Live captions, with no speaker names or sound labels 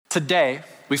Today,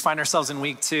 we find ourselves in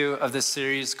week 2 of this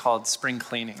series called Spring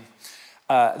Cleaning.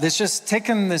 This just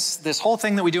taking this whole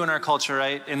thing that we do in our culture,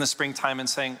 right, in the springtime and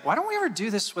saying, why don't we ever do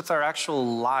this with our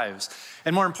actual lives?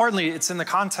 And more importantly, it's in the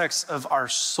context of our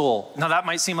soul. Now, that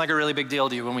might seem like a really big deal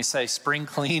to you when we say spring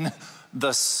clean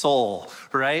the soul,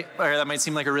 right? Or that might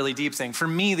seem like a really deep thing. For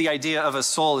me, the idea of a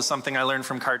soul is something I learned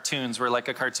from cartoons where like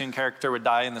a cartoon character would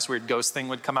die and this weird ghost thing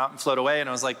would come out and float away. And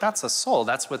I was like, that's a soul.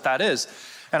 That's what that is.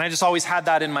 And I just always had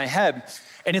that in my head.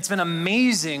 And it's been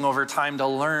amazing over time to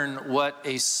learn what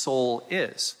a soul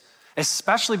is,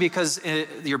 especially because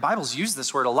your Bibles use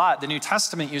this word a lot. The New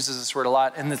Testament uses this word a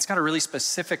lot, and it's got a really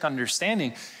specific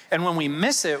understanding. And when we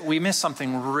miss it, we miss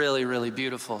something really, really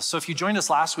beautiful. So if you joined us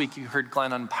last week, you heard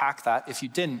Glenn unpack that. If you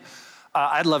didn't,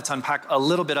 I'd love to unpack a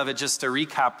little bit of it just to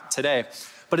recap today.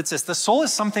 But it's this: the soul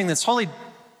is something that's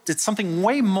it's something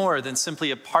way more than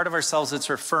simply a part of ourselves that's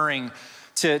referring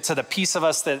to the piece of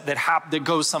us that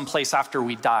goes someplace after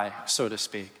we die, so to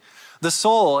speak. The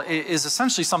soul is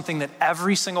essentially something that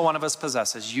every single one of us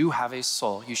possesses. You have a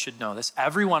soul. You should know this.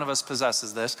 Every one of us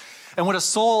possesses this. And what a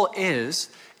soul is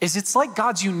it's like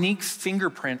God's unique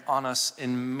fingerprint on us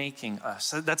in making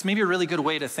us. That's maybe a really good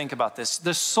way to think about this.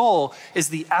 The soul is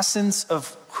the essence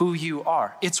of who you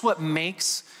are. It's what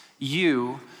makes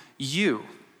you, you.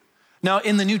 Now,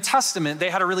 in the New Testament, they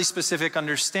had a really specific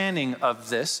understanding of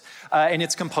this, and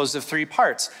it's composed of 3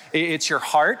 parts. It's your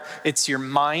heart, it's your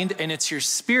mind, and it's your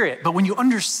spirit. But when you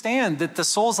understand that the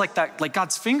soul's like that, like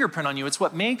God's fingerprint on you, it's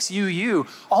what makes you, you,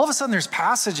 all of a sudden there's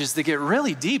passages that get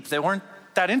really deep that weren't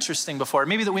that interesting before,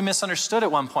 maybe that we misunderstood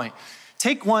at one point.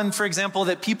 Take one, for example,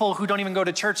 that people who don't even go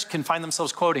to church can find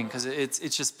themselves quoting because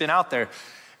it's just been out there.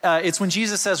 It's when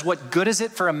Jesus says, what good is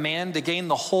it for a man to gain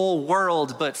the whole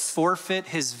world but forfeit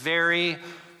his very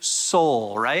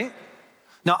soul, right?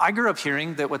 Now, I grew up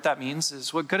hearing that what that means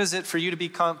is, what good is it for you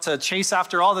to chase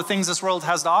after all the things this world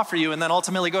has to offer you and then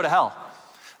ultimately go to hell?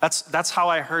 That's how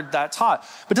I heard that taught.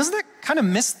 But doesn't that kind of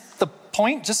miss the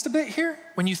point just a bit here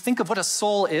when you think of what a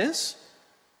soul is?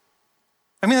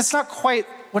 I mean, that's not quite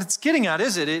what it's getting at,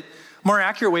 is it? More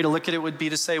accurate way to look at it would be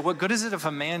to say, what good is it if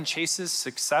a man chases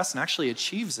success and actually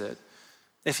achieves it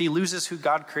if he loses who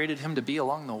God created him to be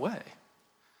along the way?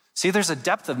 See, there's a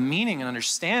depth of meaning and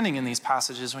understanding in these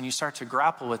passages when you start to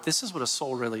grapple with this is what a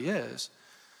soul really is.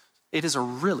 It is a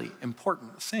really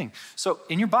important thing. So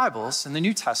in your Bibles, in the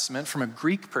New Testament, from a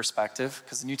Greek perspective,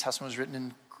 because the New Testament was written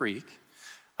in Greek,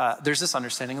 there's this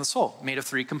understanding of the soul made of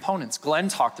 3 components. Glenn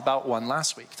talked about one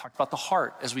last week. He talked about the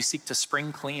heart as we seek to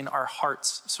spring clean our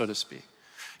hearts, so to speak.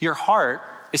 Your heart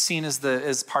is seen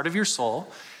as part of your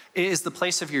soul. It is the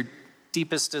place of your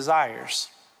deepest desires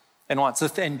and wants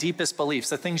and deepest beliefs,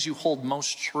 the things you hold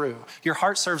most true. Your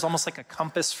heart serves almost like a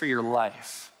compass for your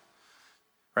life,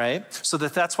 right? So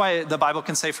that's why the Bible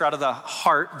can say, for out of the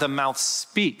heart, the mouth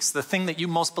speaks. The thing that you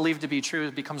most believe to be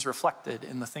true becomes reflected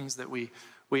in the things that we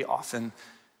often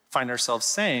find ourselves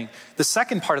saying. The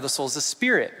second part of the soul is the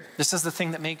spirit. This is the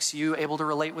thing that makes you able to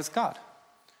relate with God,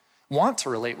 want to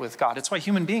relate with God. It's why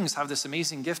human beings have this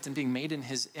amazing gift in being made in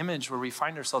his image, where we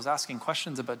find ourselves asking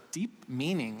questions about deep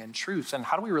meaning and truth, and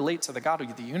how do we relate to the God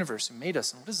of the universe who made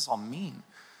us, and what does this all mean,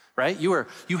 right? You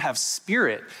have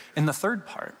spirit. And the third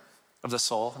part of the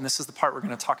soul, and this is the part we're going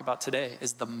to talk about today,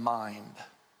 is the mind.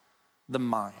 The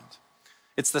mind.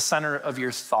 It's the center of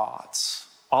your thoughts.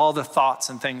 All the thoughts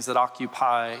and things that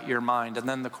occupy your mind, and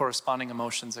then the corresponding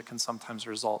emotions that can sometimes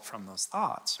result from those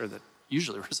thoughts, or that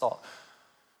usually result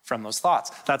from those thoughts.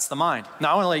 That's the mind.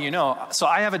 Now, I want to let you know, so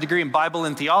I have a degree in Bible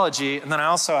and theology, and then I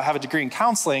also have a degree in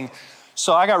counseling.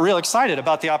 So I got real excited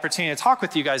about the opportunity to talk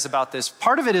with you guys about this.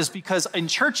 Part of it is because in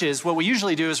churches, what we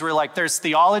usually do is we're like, there's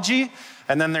theology,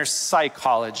 and then there's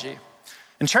psychology.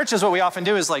 In churches, what we often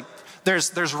do is like,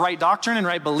 there's right doctrine and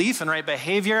right belief and right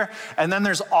behavior, and then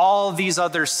there's all these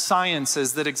other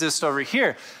sciences that exist over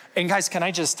here. And guys, can I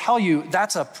just tell you,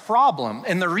 that's a problem.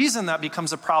 And the reason that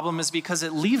becomes a problem is because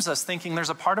it leaves us thinking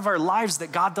there's a part of our lives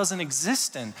that God doesn't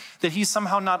exist in, that he's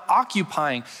somehow not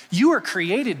occupying. You are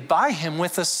created by him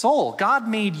with a soul. God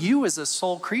made you as a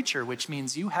soul creature, which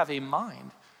means you have a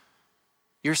mind.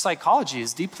 Your psychology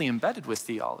is deeply embedded with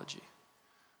theology.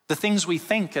 The things we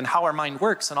think and how our mind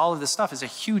works and all of this stuff is a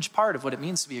huge part of what it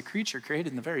means to be a creature created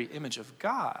in the very image of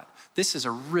God. This is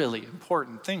a really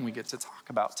important thing we get to talk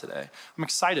about today. I'm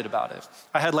excited about it.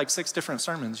 I had like 6 different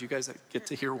sermons. You guys get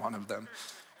to hear one of them.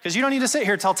 Because you don't need to sit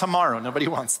here till tomorrow. Nobody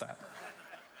wants that.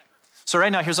 So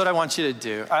right now, here's what I want you to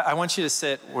do. I want you to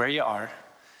sit where you are,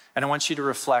 and I want you to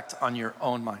reflect on your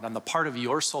own mind, on the part of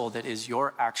your soul that is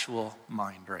your actual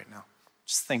mind right now.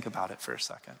 Just think about it for a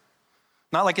second.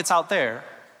 Not like it's out there,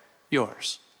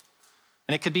 yours.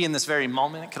 And it could be in this very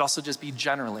moment. It could also just be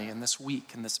generally in this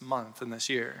week, in this month, in this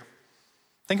year.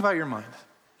 Think about your mind.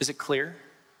 Is it clear?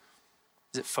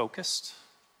 Is it focused?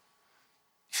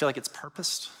 You feel like it's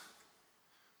purposed?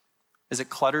 Is it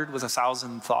cluttered with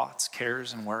 1,000 thoughts,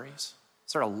 cares, and worries?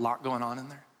 Is there a lot going on in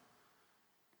there?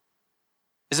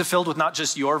 Is it filled with not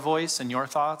just your voice and your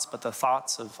thoughts, but the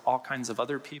thoughts of all kinds of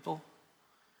other people?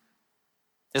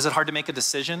 Is it hard to make a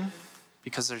decision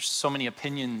because there's so many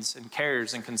opinions and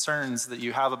cares and concerns that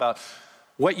you have about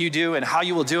what you do and how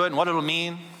you will do it and what it'll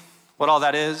mean, what all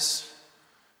that is?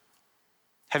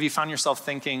 Have you found yourself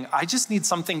thinking, I just need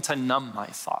something to numb my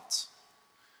thoughts?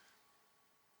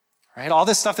 Right? All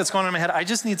this stuff that's going on in my head, I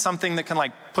just need something that can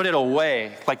put it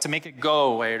away, to make it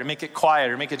go away or to make it quiet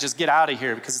or make it just get out of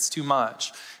here because it's too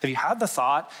much. Have you had the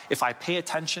thought, if I pay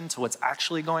attention to what's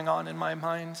actually going on in my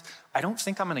mind, I don't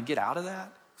think I'm going to get out of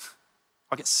that?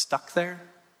 I'll get stuck there?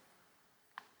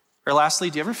 Or lastly,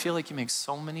 do you ever feel like you make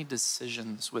so many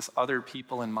decisions with other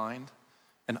people in mind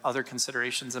and other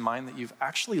considerations in mind that you've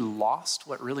actually lost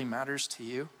what really matters to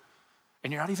you?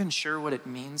 And you're not even sure what it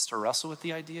means to wrestle with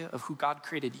the idea of who God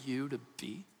created you to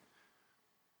be?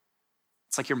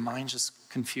 It's like your mind's just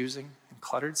confusing and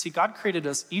cluttered. See, God created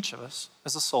us, each of us,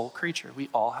 as a soul creature. We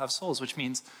all have souls, which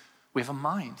means we have a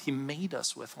mind. He made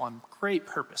us with one. Great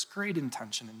purpose, great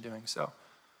intention in doing so.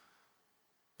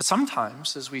 But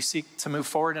sometimes, as we seek to move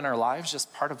forward in our lives,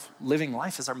 just part of living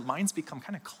life is our minds become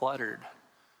kind of cluttered.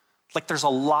 There's a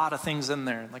lot of things in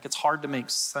there. It's hard to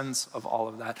make sense of all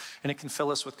of that. And it can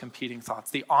fill us with competing thoughts.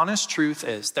 The honest truth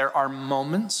is there are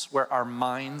moments where our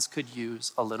minds could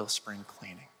use a little spring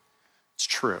cleaning. It's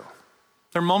true.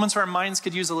 There are moments where our minds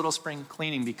could use a little spring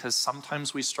cleaning because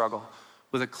sometimes we struggle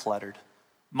with a cluttered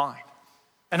mind.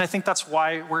 And I think that's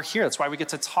why we're here. That's why we get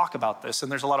to talk about this.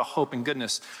 And there's a lot of hope and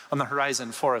goodness on the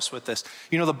horizon for us with this.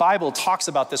 The Bible talks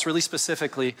about this really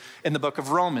specifically in the book of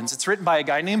Romans. It's written by a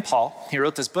guy named Paul. He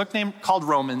wrote this book called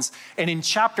Romans. And in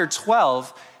chapter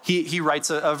 12, he writes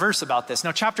a verse about this.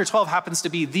 Now, chapter 12 happens to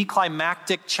be the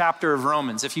climactic chapter of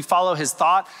Romans. If you follow his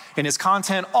thought and his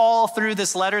content all through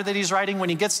this letter that he's writing, when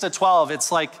he gets to 12,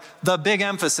 it's like the big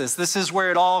emphasis. This is where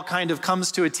it all kind of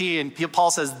comes to a T. And Paul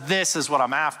says, this is what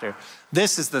I'm after.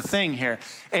 This is the thing here.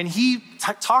 And he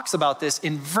talks about this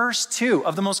in verse 2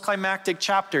 of the most climactic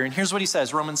chapter. And here's what he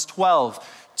says, Romans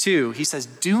 12:2. He says,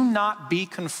 do not be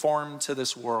conformed to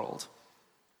this world,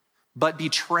 but be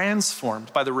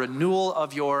transformed by the renewal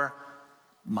of your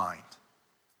mind,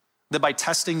 that by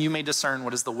testing you may discern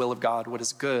what is the will of God, what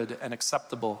is good and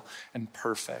acceptable and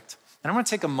perfect. And I want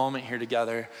to take a moment here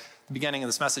together, the beginning of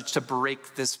this message, to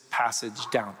break this passage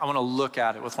down. I want to look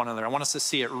at it with one another. I want us to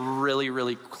see it really,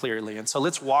 really clearly. And so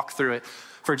let's walk through it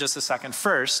for just a second.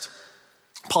 First,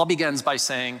 Paul begins by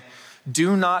saying,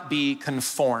 do not be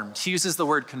conformed. He uses the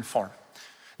word conform.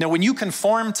 Now, when you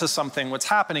conform to something, what's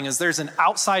happening is there's an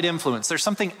outside influence. There's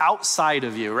something outside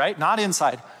of you, right? Not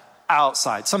inside,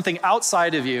 outside. Something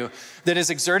outside of you that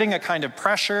is exerting a kind of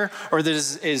pressure or that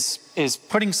is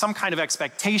putting some kind of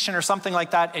expectation or something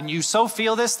like that. And you so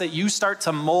feel this that you start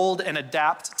to mold and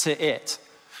adapt to it.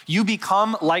 You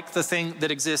become like the thing that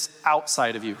exists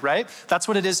outside of you, right? That's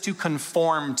what it is to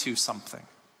conform to something.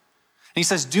 And he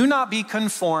says, do not be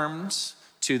conformed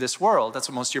to this world. That's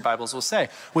what most of your Bibles will say.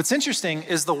 What's interesting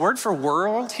is the word for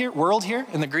world here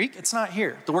in the Greek, it's not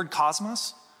here. The word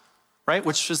cosmos, right?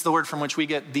 Which is the word from which we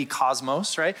get the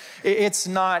cosmos, right? It's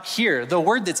not here. The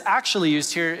word that's actually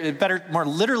used here, better, more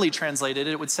literally translated,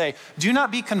 it would say, do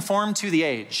not be conformed to the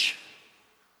age.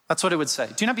 That's what it would say.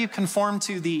 Do not be conformed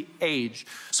to the age.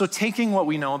 So taking what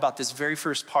we know about this very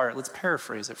first part, let's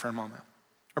paraphrase it for a moment.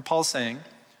 Where Paul's saying,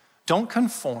 don't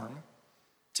conform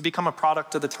to become a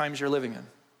product of the times you're living in.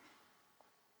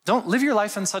 Don't live your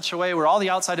life in such a way where all the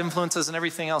outside influences and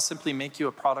everything else simply make you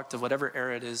a product of whatever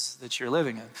era it is that you're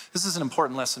living in. This is an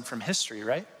important lesson from history,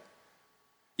 right?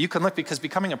 You can look, because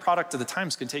becoming a product of the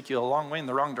times can take you a long way in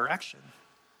the wrong direction.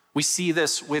 We see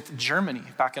this with Germany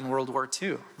back in World War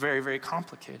II. Very, very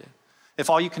complicated. If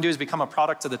all you can do is become a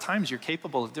product of the times, you're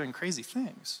capable of doing crazy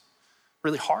things,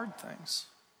 really hard things.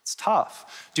 It's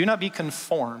tough. Do not be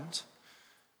conformed,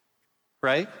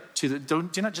 right?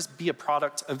 Do not just be a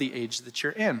product of the age that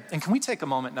you're in. And can we take a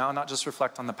moment now, not just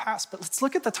reflect on the past, but let's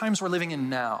look at the times we're living in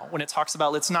now when it talks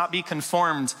about let's not be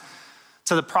conformed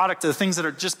to the product of the things that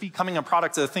are just becoming a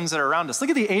product of the things that are around us.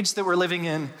 Look at the age that we're living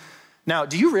in now.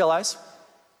 Do you realize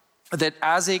that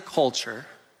as a culture,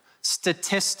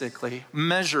 statistically,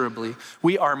 measurably,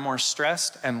 we are more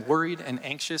stressed and worried and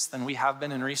anxious than we have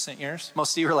been in recent years?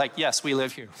 Most of you are like, yes, we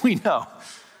live here. We know,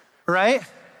 right?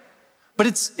 But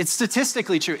it's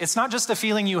statistically true. It's not just a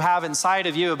feeling you have inside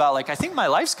of you about like, I think my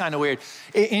life's kind of weird.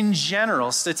 In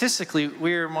general, statistically,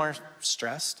 we're more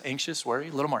stressed, anxious,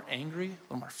 worried, a little more angry, a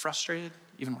little more frustrated,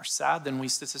 even more sad than we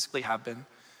statistically have been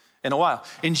in a while.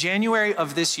 In January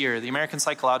of this year, the American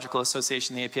Psychological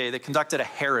Association, the APA, they conducted a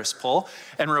Harris poll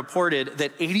and reported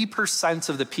that 80%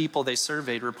 of the people they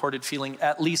surveyed reported feeling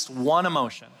at least one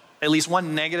emotion, at least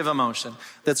one negative emotion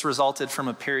that's resulted from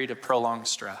a period of prolonged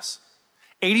stress.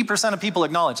 80% of people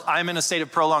acknowledge, I'm in a state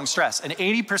of prolonged stress. And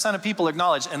 80% of people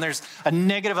acknowledge, and there's a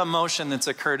negative emotion that's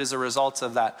occurred as a result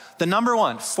of that. The number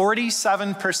one,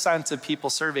 47% of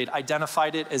people surveyed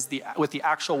identified it as with the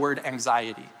actual word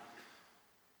anxiety.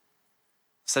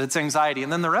 Said it's anxiety.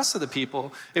 And then the rest of the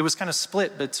people, it was kind of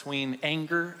split between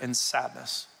anger and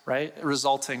sadness, right?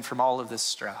 Resulting from all of this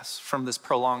stress, from this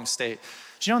prolonged state.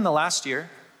 Do you know in the last year,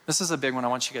 this is a big one I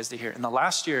want you guys to hear. In the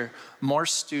last year, more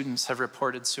students have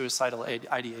reported suicidal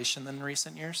ideation than in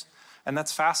recent years. And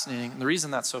that's fascinating. And the reason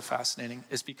that's so fascinating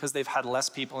is because they've had less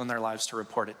people in their lives to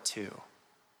report it to,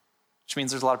 which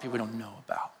means there's a lot of people we don't know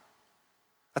about.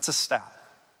 That's a stat.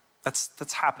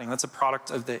 That's happening. That's a product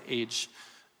of the age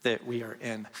that we are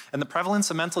in. And the prevalence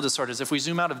of mental disorders, if we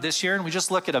zoom out of this year and we just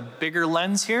look at a bigger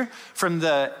lens here, from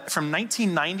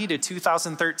 1990 to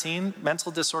 2013,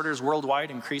 mental disorders worldwide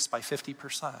increased by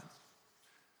 50%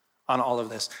 on all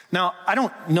of this. Now, I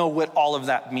don't know what all of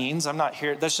that means. I'm not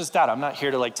here, that's just data. I'm not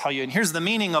here to like tell you, and here's the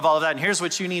meaning of all of that, and here's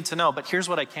what you need to know. But here's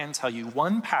what I can tell you.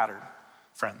 One pattern,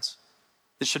 friends,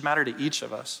 that should matter to each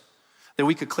of us, that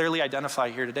we could clearly identify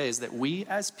here today is that we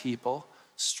as people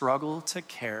struggle to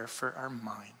care for our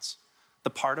minds, the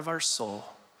part of our soul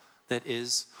that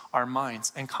is our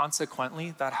minds. And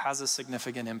consequently, that has a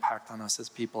significant impact on us as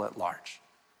people at large.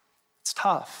 It's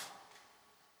tough.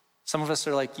 Some of us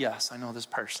are like, yes, I know this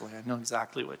personally. I know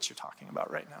exactly what you're talking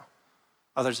about right now.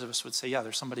 Others of us would say, yeah,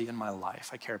 there's somebody in my life.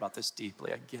 I care about this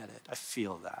deeply. I get it. I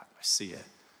feel that. I see it.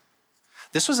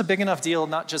 This was a big enough deal,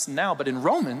 not just now, but in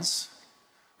Romans,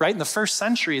 right, in the first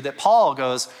century, that Paul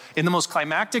goes, in the most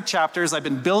climactic chapters, I've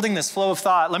been building this flow of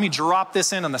thought. Let me drop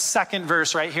this in on the second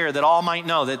verse right here that all might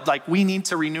know that like we need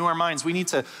to renew our minds. We need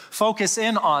to focus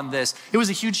in on this. It was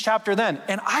a huge chapter then.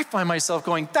 And I find myself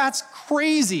going, that's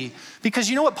crazy. Because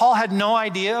you know what Paul had no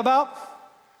idea about?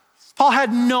 Paul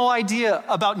had no idea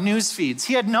about news feeds.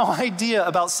 He had no idea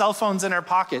about cell phones in our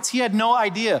pockets. He had no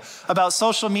idea about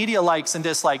social media likes and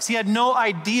dislikes. He had no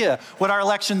idea what our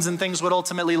elections and things would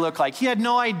ultimately look like. He had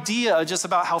no idea just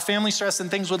about how family stress and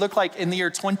things would look like in the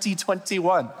year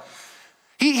 2021.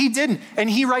 He didn't. And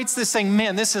he writes this saying,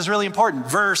 man, this is really important.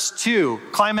 Verse 2,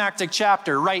 climactic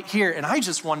chapter right here. And I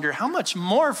just wonder how much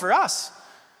more for us,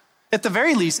 at the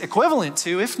very least equivalent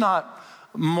to, if not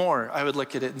more, I would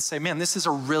look at it and say, man, this is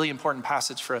a really important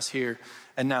passage for us here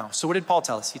and now. So what did Paul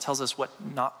tell us? He tells us what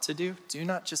not to do. Do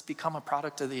not just become a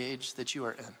product of the age that you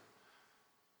are in.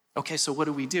 Okay, so what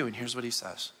do we do? And here's what he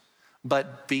says.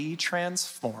 But be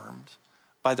transformed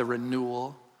by the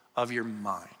renewal of your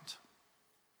mind.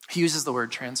 He uses the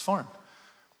word transformed.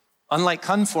 Unlike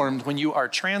conformed, when you are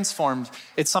transformed,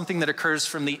 it's something that occurs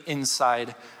from the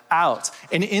inside out.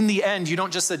 And in the end, you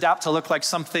don't just adapt to look like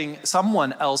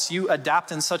someone else. You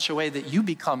adapt in such a way that you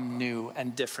become new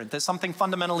and different, that something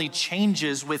fundamentally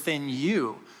changes within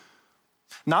you.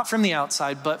 Not from the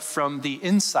outside, but from the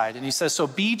inside. And he says, so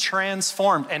be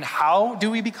transformed. And how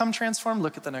do we become transformed?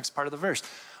 Look at the next part of the verse.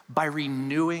 By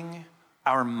renewing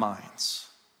our minds.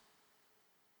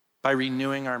 By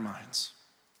renewing our minds.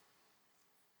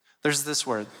 There's this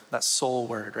word, that soul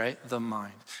word, right? The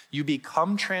mind. You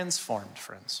become transformed,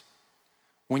 friends,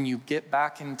 when you get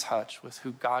back in touch with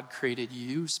who God created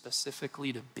you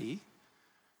specifically to be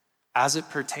as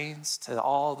it pertains to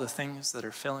all the things that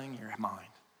are filling your mind,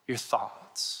 your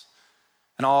thoughts,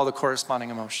 and all the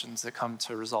corresponding emotions that come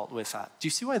to result with that. Do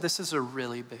you see why this is a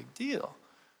really big deal?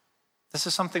 This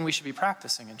is something we should be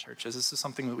practicing in churches. This is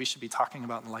something that we should be talking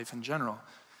about in life in general.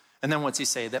 And then what's he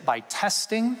say? That by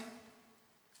testing,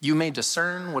 you may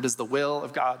discern what is the will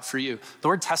of God for you. The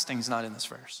word testing is not in this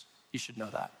verse. You should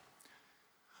know that.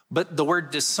 But the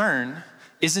word discern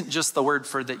isn't just the word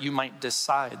for that you might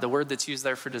decide. The word that's used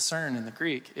there for discern in the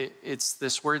Greek, it's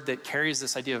this word that carries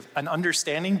this idea of an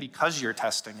understanding because you're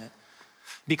testing it.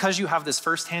 Because you have this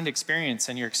firsthand experience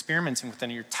and you're experimenting with it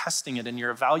and you're testing it and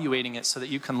you're evaluating it so that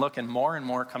you can look and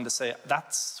more come to say,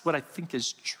 that's what I think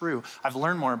is true. I've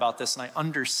learned more about this and I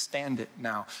understand it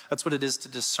now. That's what it is to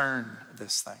discern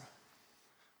this thing.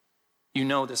 You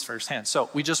know this firsthand. So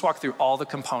we just walked through all the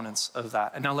components of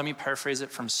that. And now let me paraphrase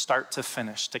it from start to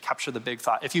finish to capture the big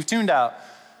thought. If you've tuned out,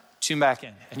 tune back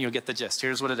in and you'll get the gist.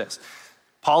 Here's what it is.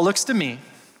 Paul looks to me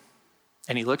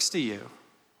and he looks to you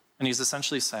and he's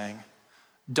essentially saying,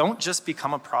 Don't just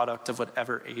become a product of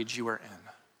whatever age you are in.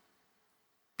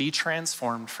 Be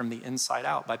transformed from the inside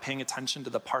out by paying attention to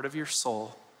the part of your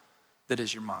soul that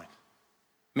is your mind.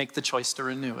 Make the choice to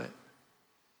renew it.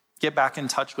 Get back in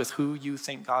touch with who you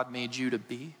think God made you to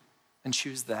be and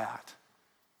choose that.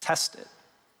 Test it.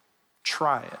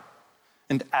 Try it.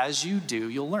 And as you do,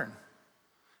 you'll learn.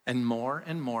 And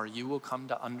more you will come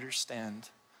to understand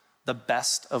the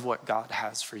best of what God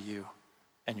has for you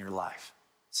and your life.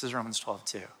 This is Romans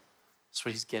 12:2. That's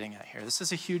what he's getting at here. This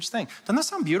is a huge thing. Doesn't that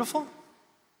sound beautiful?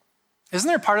 Isn't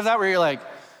there a part of that where you're like,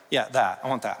 yeah, I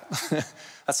want that.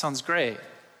 That sounds great.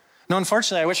 No,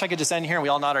 unfortunately, I wish I could just end here and we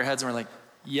all nod our heads and we're like,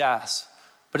 yes.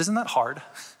 But isn't that hard?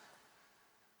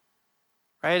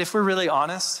 Right? If we're really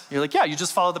honest, you're like, yeah, you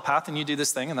just follow the path and you do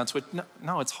this thing and that's what,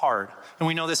 no, it's hard. And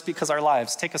we know this because our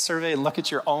lives. Take a survey and look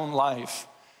at your own life.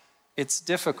 It's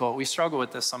difficult. We struggle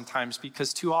with this sometimes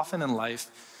because too often in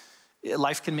life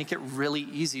can make it really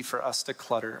easy for us to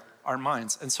clutter our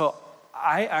minds. And so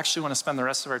I actually want to spend the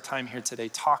rest of our time here today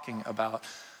talking about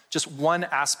just one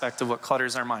aspect of what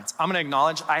clutters our minds. I'm going to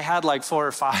acknowledge I had like 4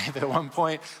 or 5 at one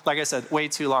point. Like I said, way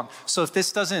too long. So if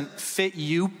this doesn't fit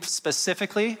you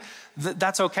specifically,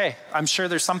 that's okay. I'm sure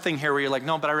there's something here where you're like,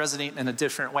 no, but I resonate in a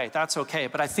different way. That's okay.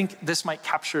 But I think this might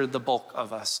capture the bulk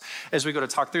of us as we go to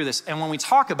talk through this. And when we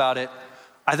talk about it,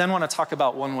 I then want to talk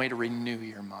about one way to renew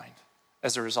your mind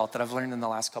as a result that I've learned in the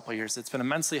last couple of years. It's been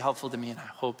immensely helpful to me, and I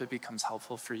hope it becomes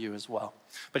helpful for you as well.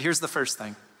 But here's the first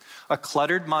thing. A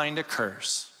cluttered mind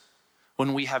occurs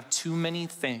when we have too many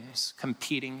things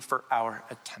competing for our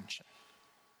attention.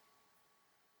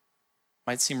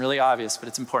 Might seem really obvious, but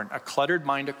it's important. A cluttered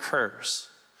mind occurs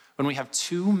when we have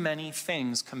too many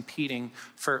things competing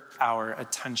for our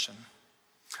attention.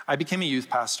 I became a youth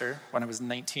pastor when I was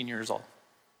 19 years old.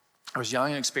 I was young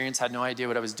and experienced, had no idea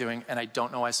what I was doing, and I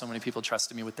don't know why so many people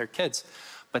trusted me with their kids,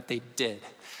 but they did.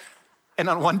 And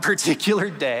on one particular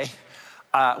day,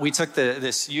 we took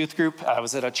this youth group. I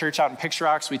was at a church out in Picture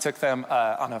Rocks. We took them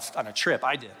on a trip,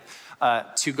 I did,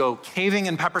 to go caving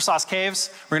in Pepper Sauce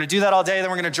Caves. We're going to do that all day. Then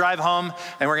we're going to drive home,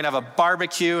 and we're going to have a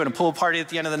barbecue and a pool party at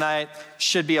the end of the night.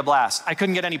 Should be a blast. I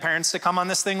couldn't get any parents to come on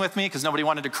this thing with me because nobody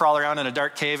wanted to crawl around in a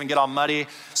dark cave and get all muddy.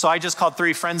 So I just called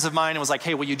 3 friends of mine and was like,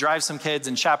 hey, will you drive some kids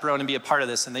and chaperone and be a part of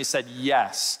this? And they said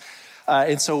yes.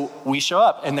 And so we show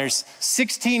up, and there's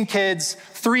 16 kids,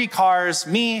 3 cars,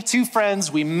 me, 2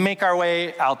 friends. We make our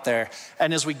way out there.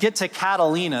 And as we get to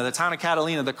Catalina, the town of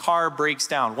Catalina, the car breaks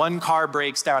down. One car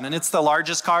breaks down, and it's the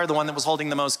largest car, the one that was holding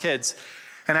the most kids.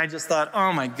 And I just thought,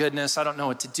 oh my goodness, I don't know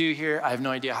what to do here. I have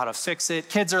no idea how to fix it.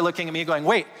 Kids are looking at me going,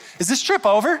 wait, is this trip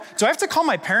over? Do I have to call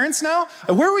my parents now?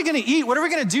 Where are we going to eat? What are we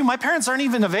going to do? My parents aren't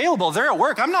even available. They're at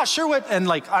work. I'm not sure what. And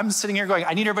like, I'm sitting here going,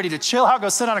 I need everybody to chill out, go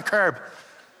sit on a curb.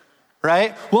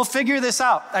 Right? We'll figure this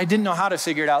out. I didn't know how to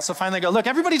figure it out. So finally I go, look,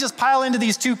 everybody just pile into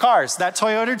these 2 cars. That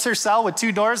Toyota Tercel with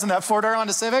 2 doors and that 4-door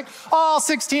Honda Civic. All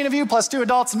 16 of you plus 2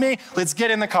 adults and me. Let's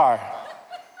get in the car.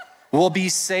 We'll be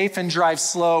safe and drive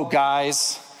slow,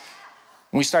 guys.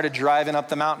 And we started driving up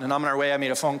the mountain, and on our way I made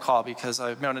a phone call because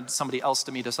I wanted somebody else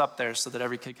to meet us up there so that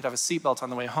every kid could have a seatbelt on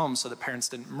the way home so that parents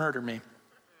didn't murder me.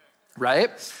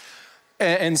 Right?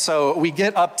 And so we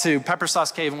get up to Pepper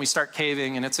Sauce Cave and we start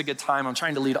caving, and it's a good time. I'm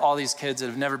trying to lead all these kids that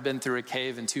have never been through a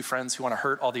cave and 2 friends who want to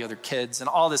hurt all the other kids and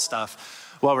all this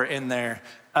stuff while we're in there,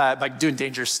 by doing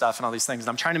dangerous stuff and all these things. And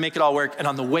I'm trying to make it all work. And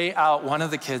on the way out, one of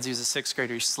the kids, he's a 6th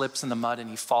grader, he slips in the mud and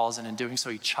he falls. And in doing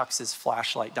so, he chucks his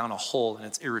flashlight down a hole, and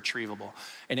it's irretrievable.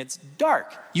 And it's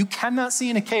dark. You cannot see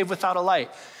in a cave without a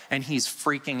light. And he's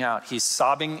freaking out. He's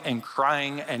sobbing and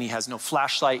crying, and he has no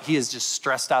flashlight. He is just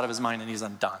stressed out of his mind, and he's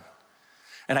undone.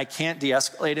 And I can't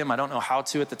de-escalate him. I don't know how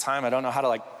to at the time. I don't know how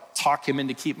to talk him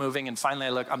into keep moving. And finally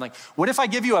I'm like, what if I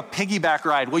give you a piggyback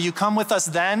ride? Will you come with us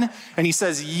then? And he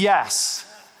says, yes.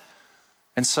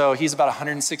 And so he's about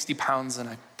 160 pounds, and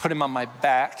I put him on my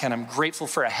back, and I'm grateful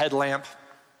for a headlamp.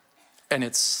 And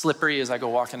it's slippery as I go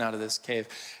walking out of this cave.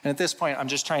 And at this point, I'm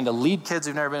just trying to lead kids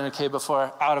who've never been in a cave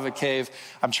before out of a cave.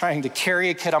 I'm trying to carry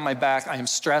a kid on my back. I am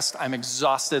stressed. I'm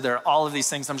exhausted. There are all of these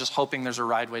things. I'm just hoping there's a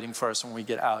ride waiting for us when we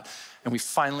get out. And we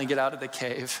finally get out of the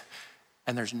cave,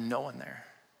 and there's no one there.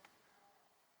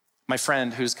 My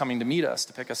friend who's coming to meet us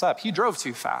to pick us up, he drove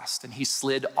too fast, and he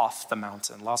slid off the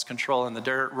mountain, lost control in the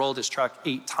dirt, rolled his truck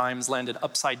 8 times, landed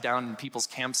upside down in people's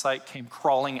campsite, came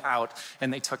crawling out,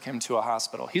 and they took him to a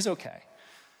hospital. He's okay.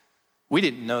 We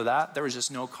didn't know that. There was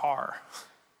just no car.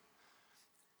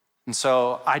 And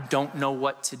so I don't know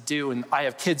what to do. And I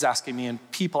have kids asking me, and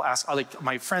people ask, like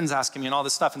my friends asking me and all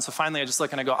this stuff. And so finally I just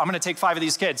look and I go, I'm going to take 5 of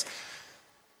these kids.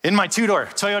 in my two-door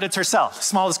Toyota Tercel,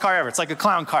 smallest car ever. It's like a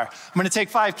clown car. I'm gonna take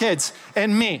 5 kids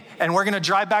and me, and we're gonna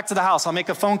drive back to the house. I'll make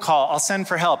a phone call. I'll send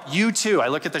for help. You too, I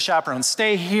look at the chaperone.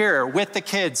 Stay here with the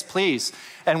kids, please.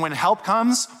 And when help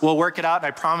comes, we'll work it out, and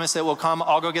I promise it will come.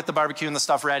 I'll go get the barbecue and the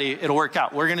stuff ready. It'll work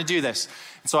out. We're gonna do this.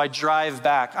 And so I drive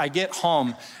back. I get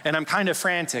home, and I'm kind of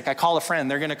frantic. I call a friend.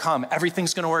 They're gonna come.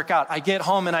 Everything's gonna work out. I get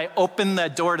home, and I open the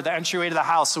door to the entryway to the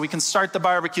house so we can start the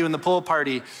barbecue and the pool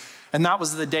party. And that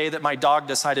was the day that my dog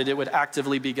decided it would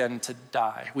actively begin to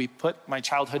die. We put my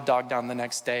childhood dog down the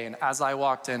next day, and as I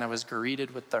walked in, I was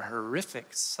greeted with the horrific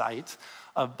sight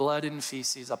of blood and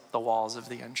feces up the walls of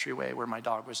the entryway where my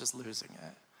dog was just losing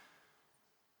it.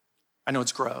 I know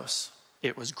it's gross.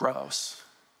 It was gross.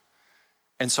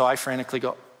 And so I frantically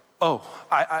go,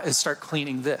 I start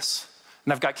cleaning this.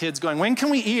 And I've got kids going, when can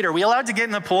we eat? Are we allowed to get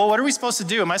in the pool? What are we supposed to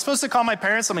do? Am I supposed to call my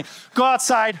parents? I'm like, go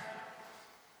outside.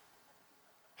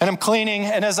 And I'm cleaning,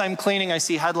 and as I'm cleaning, I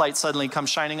see headlights suddenly come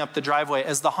shining up the driveway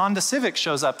as the Honda Civic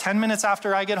shows up 10 minutes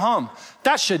after I get home.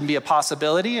 That shouldn't be a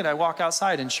possibility, and I walk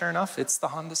outside, and sure enough, it's the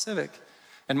Honda Civic.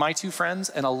 And my 2 friends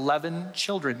and 11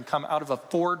 children come out of a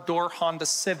 4-door Honda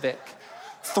Civic.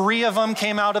 3 of them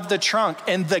came out of the trunk,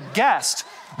 and the guest,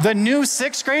 the new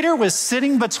 6th grader, was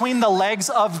sitting between the legs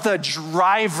of the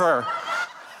driver.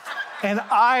 And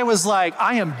I was like,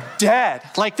 I am dead.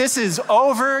 Like, this is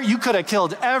over. You could have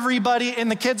killed everybody. And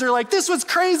the kids are like, this was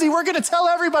crazy. We're going to tell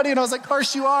everybody. And I was like, of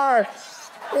course you are.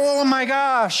 Oh my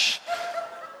gosh.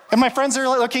 And my friends are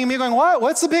looking at me going, what?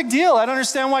 What's the big deal? I don't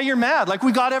understand why you're mad. Like,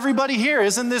 we got everybody here.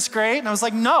 Isn't this great? And I was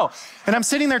like, no. And I'm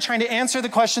sitting there trying to answer the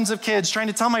questions of kids, trying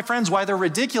to tell my friends why they're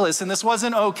ridiculous and this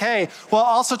wasn't okay, while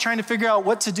also trying to figure out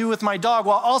what to do with my dog,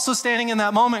 while also standing in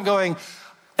that moment going,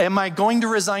 am I going to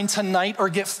resign tonight or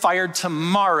get fired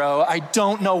tomorrow? I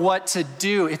don't know what to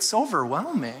do. It's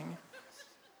overwhelming,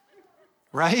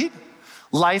 right?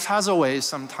 Life has a way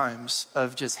sometimes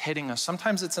of just hitting us.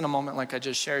 Sometimes it's in a moment like I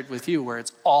just shared with you where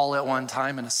it's all at one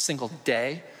time in a single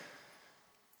day.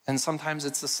 And sometimes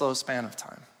it's a slow span of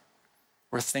time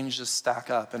where things just stack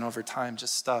up and over time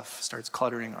just stuff starts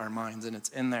cluttering our minds and it's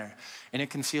in there. And it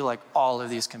can feel like all of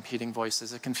these competing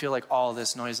voices. It can feel like all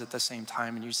this noise at the same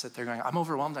time and you sit there going, I'm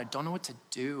overwhelmed, I don't know what to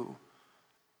do.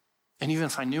 And even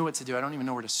if I knew what to do, I don't even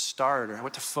know where to start or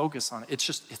what to focus on.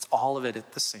 It's all of it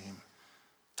at the same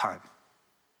time.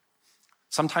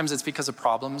 Sometimes it's because of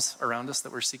problems around us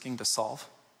that we're seeking to solve,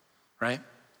 right?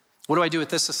 What do I do with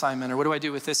this assignment? Or what do I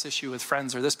do with this issue with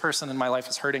friends? Or this person in my life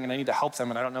is hurting and I need to help them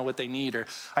and I don't know what they need. Or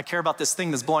I care about this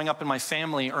thing that's blowing up in my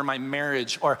family or my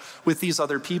marriage or with these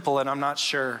other people and I'm not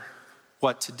sure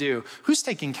what to do. Who's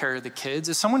taking care of the kids?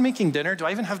 Is someone making dinner? Do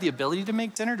I even have the ability to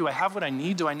make dinner? Do I have what I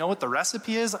need? Do I know what the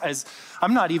recipe is?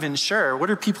 I'm not even sure.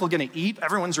 What are people gonna eat?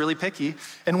 Everyone's really picky.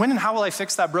 And when and how will I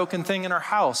fix that broken thing in our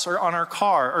house or on our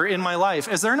car or in my life?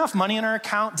 Is there enough money in our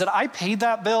account? Did I pay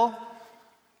that bill?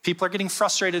 People are getting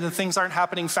frustrated and things aren't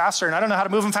happening faster and I don't know how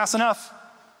to move them fast enough.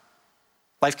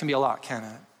 Life can be a lot, can't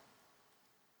it?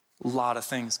 A lot of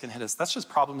things can hit us. That's just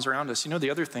problems around us. You know, the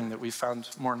other thing that we've found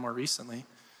more and more recently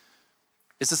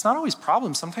is it's not always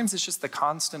problems. Sometimes it's just the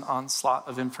constant onslaught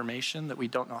of information that we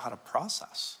don't know how to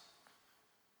process,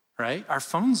 right? Our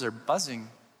phones are buzzing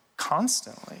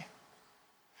constantly.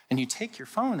 And you take your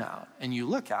phone out and you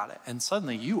look at it and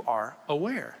suddenly you are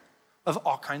aware of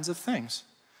all kinds of things.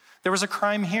 There was a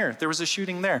crime here. There was a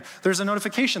shooting there. There's a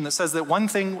notification that says that one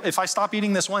thing, if I stop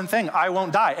eating this one thing, I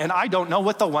won't die. And I don't know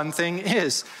what the one thing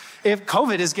is. If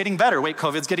COVID is getting better, wait,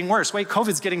 COVID's getting worse. Wait,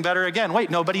 COVID's getting better again.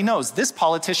 Wait, nobody knows. This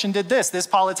politician did this. This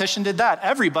politician did that.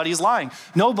 Everybody's lying.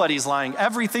 Nobody's lying.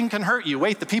 Everything can hurt you.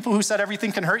 Wait, the people who said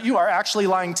everything can hurt you are actually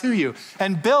lying to you.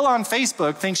 And Bill on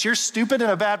Facebook thinks you're stupid and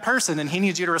a bad person and he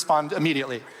needs you to respond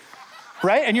immediately,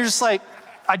 right? And you're just like,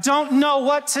 I don't know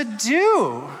what to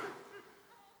do.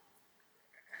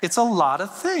 It's a lot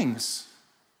of things.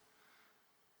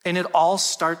 And it all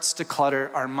starts to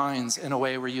clutter our minds in a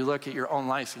way where you look at your own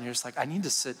life and you're just like, I need to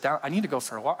sit down. I need to go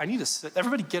for a walk. I need to sit.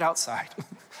 Everybody get outside.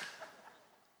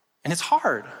 And it's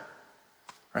hard,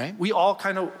 right? We all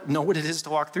kind of know what it is to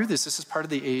walk through this. This is part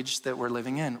of the age that we're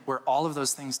living in, where all of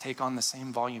those things take on the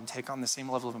same volume, take on the same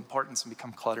level of importance and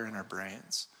become clutter in our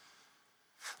brains.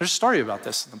 There's a story about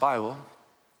this in the Bible.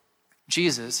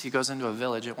 Jesus, he goes into a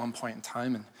village at one point in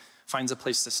time and finds a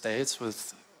place to stay. It's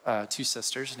with 2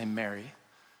 sisters named Mary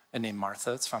and named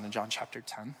Martha. It's found in John chapter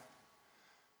 10.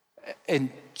 And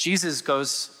Jesus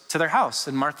goes to their house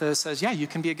and Martha says, yeah, you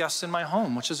can be a guest in my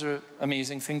home, which is an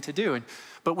amazing thing to do.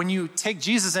 But when you take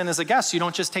Jesus in as a guest, you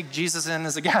don't just take Jesus in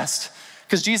as a guest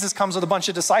because Jesus comes with a bunch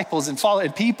of disciples and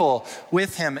people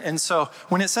with him. And so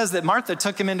when it says that Martha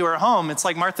took him into her home, it's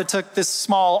like Martha took this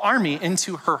small army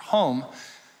into her home.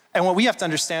 And what we have to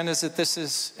understand is that this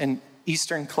is an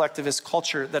Eastern collectivist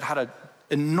culture that had an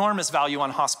enormous value on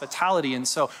hospitality. And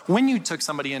so when you took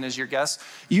somebody in as your guest,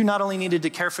 you not only needed to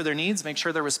care for their needs, make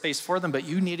sure there was space for them, but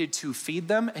you needed to feed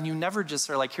them. And you never just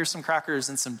are like, here's some crackers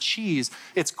and some cheese.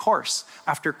 It's course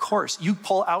after course. You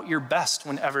pull out your best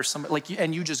whenever somebody,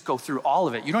 and you just go through all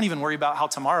of it. You don't even worry about how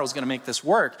tomorrow's gonna make this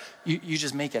work. You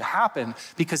just make it happen.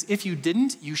 Because if you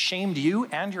didn't, you shamed you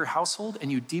and your household,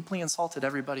 and you deeply insulted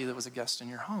everybody that was a guest in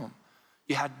your home.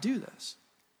 You had to do this.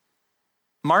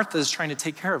 Martha is trying to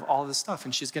take care of all of this stuff,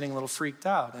 and she's getting a little freaked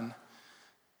out. And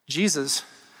Jesus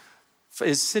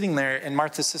is sitting there, and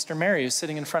Martha's sister Mary is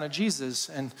sitting in front of Jesus.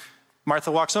 And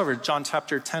Martha walks over. John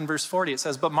chapter 10, verse 40, it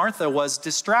says, but Martha was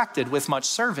distracted with much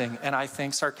serving. And I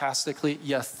think sarcastically,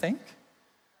 you think?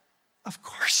 Of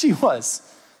course she was.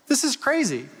 This is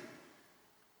crazy.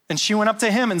 And she went up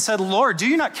to him and said, Lord, do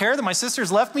you not care that my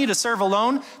sister's left me to serve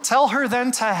alone? Tell her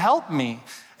then to help me.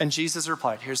 And Jesus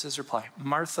replied, here's his reply,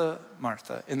 Martha,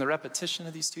 Martha. In the repetition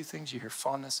of these two things, you hear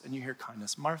fondness and you hear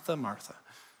kindness. Martha, Martha,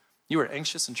 you are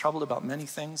anxious and troubled about many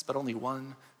things, but only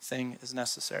one thing is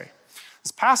necessary.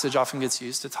 This passage often gets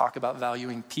used to talk about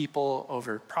valuing people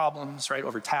over problems, right?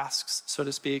 Over tasks, so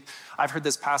to speak. I've heard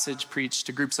this passage preached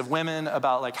to groups of women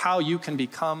about like how you can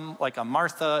become like a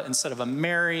Martha instead of a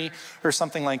Mary or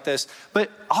something like this.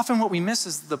 But often what we miss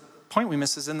is the point we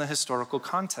miss is in the historical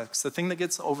context. The thing that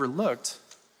gets overlooked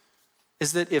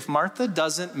is that if Martha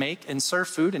doesn't make and serve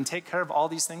food and take care of all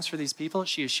these things for these people,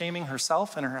 she is shaming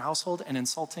herself and her household and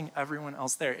insulting everyone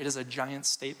else there. It is a giant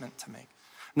statement to make.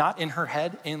 Not in her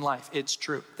head, in life. It's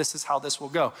true. This is how this will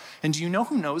go. And do you know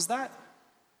who knows that?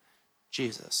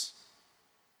 Jesus.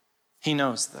 He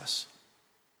knows this,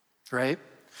 right?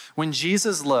 When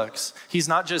Jesus looks, he's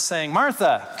not just saying,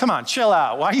 Martha, come on, chill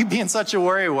out. Why are you being such a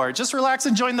worrywart? Just relax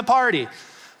and join the party.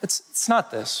 It's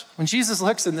not this. When Jesus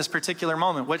looks in this particular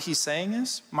moment, what he's saying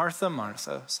is, Martha,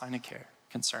 Martha, sign of care,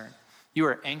 concern. You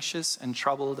are anxious and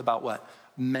troubled about what?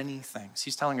 Many things.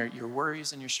 He's telling her your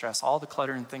worries and your stress, all the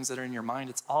clutter and things that are in your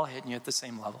mind, it's all hitting you at the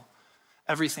same level.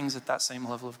 Everything's at that same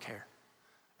level of care.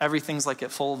 Everything's like at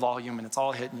full volume and it's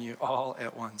all hitting you all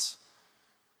at once.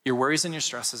 Your worries and your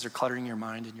stresses are cluttering your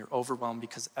mind and you're overwhelmed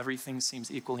because everything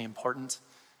seems equally important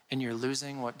and you're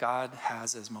losing what God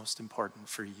has as most important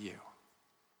for you.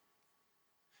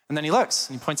 And then he looks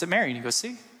and he points at Mary and he goes,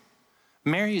 see,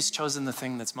 Mary's chosen the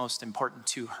thing that's most important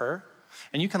to her.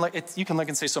 And you can look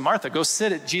and say, so Martha, go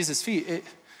sit at Jesus' feet.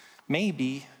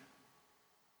 Maybe,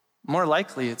 more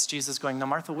likely it's Jesus going, no,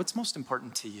 Martha, what's most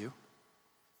important to you?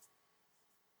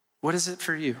 What is it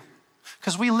for you?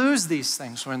 Because we lose these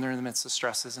things when they're in the midst of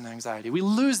stresses and anxiety. We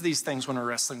lose these things when we're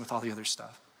wrestling with all the other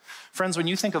stuff. Friends, when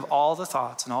you think of all the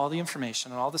thoughts and all the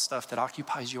information and all the stuff that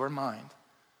occupies your mind,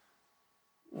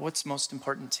 what's most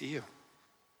important to you?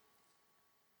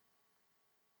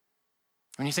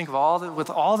 When you think of with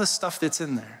all the stuff that's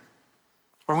in there,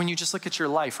 or when you just look at your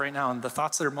life right now and the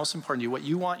thoughts that are most important to you, what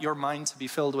you want your mind to be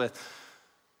filled with,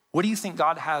 what do you think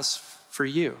God has for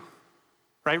you?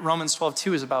 Right? Romans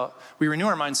 12:2 is about we renew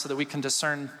our minds so that we can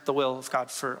discern the will of God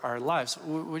for our lives.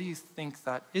 What do you think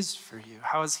that is for you?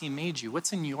 How has he made you?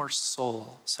 What's in your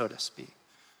soul, so to speak?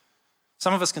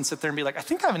 Some of us can sit there and be like, I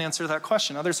think I have an answer to that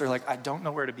question. Others are like, I don't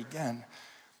know where to begin.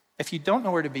 If you don't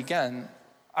know where to begin,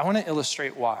 I want to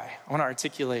illustrate why. I want to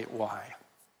articulate why.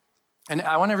 And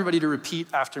I want everybody to repeat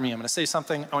after me. I'm going to say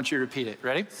something. I want you to repeat it.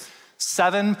 Ready?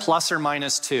 7 plus or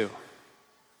minus 2.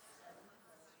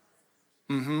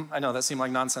 I know that seemed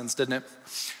like nonsense, didn't it?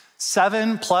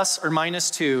 7 plus or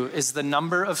minus 2 is the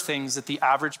number of things that the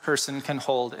average person can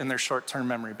hold in their short-term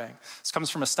memory bank. This comes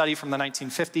from a study from the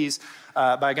 1950s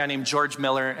by a guy named George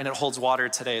Miller, and it holds water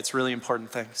today. It's a really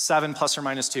important thing. 7 plus or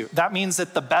minus 2. That means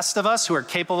that the best of us who are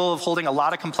capable of holding a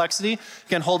lot of complexity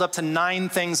can hold up to 9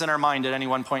 things in our mind at any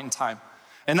one point in time.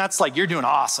 And that's like, you're doing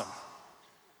awesome.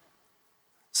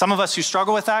 Some of us who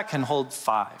struggle with that can hold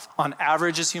 5. On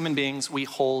average, as human beings, we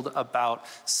hold about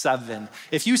 7.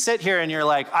 If you sit here and you're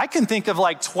like, I can think of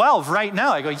like 12 right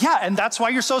now, I go, yeah, and that's why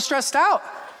you're so stressed out.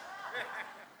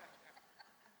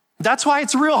 That's why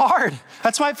it's real hard.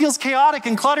 That's why it feels chaotic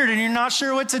and cluttered and you're not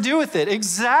sure what to do with it.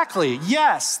 Exactly.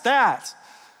 Yes, that.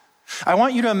 I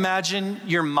want you to imagine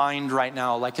your mind right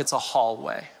now like it's a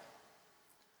hallway.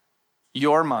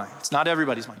 Your mind, it's not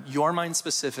everybody's mind, your mind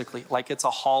specifically, like it's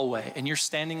a hallway, and you're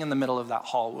standing in the middle of that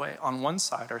hallway. On one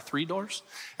side are 3 doors,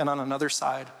 and on another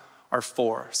side are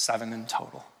 4, 7 in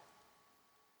total.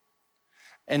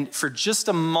 And for just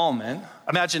a moment,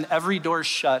 imagine every door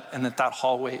shut and that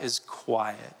hallway is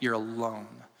quiet. You're alone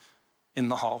in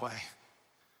the hallway.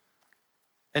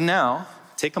 And now,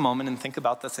 take a moment and think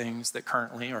about the things that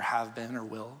currently or have been or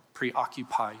will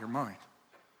preoccupy your mind.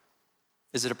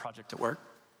 Is it a project at work?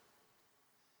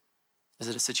 Is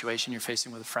it a situation you're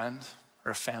facing with a friend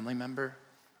or a family member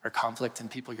or conflict in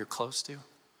people you're close to?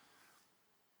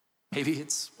 Maybe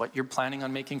it's what you're planning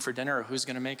on making for dinner or who's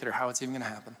going to make it or how it's even going to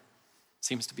happen.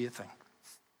 Seems to be a thing.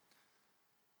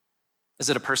 Is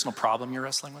it a personal problem you're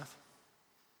wrestling with?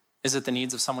 Is it the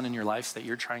needs of someone in your life that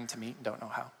you're trying to meet and don't know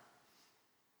how?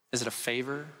 Is it a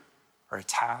favor or a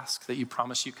task that you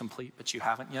promise you complete but you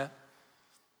haven't yet?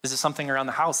 Is it something around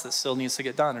the house that still needs to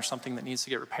get done or something that needs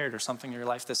to get repaired or something in your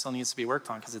life that still needs to be worked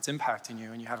on because it's impacting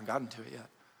you and you haven't gotten to it yet?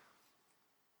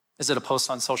 Is it a post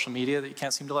on social media that you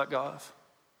can't seem to let go of?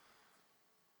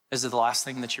 Is it the last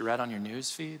thing that you read on your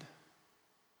news feed?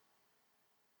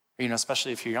 Or,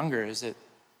 especially if you're younger, is it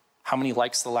how many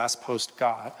likes the last post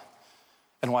got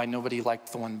and why nobody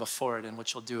liked the one before it and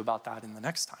what you'll do about that in the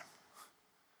next time?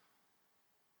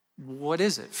 What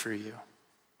is it for you?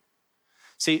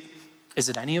 See, is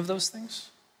it any of those things?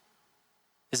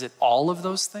 Is it all of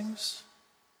those things?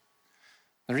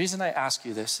 The reason I ask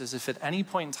you this is if at any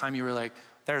point in time you were like,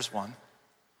 there's one,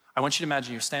 I want you to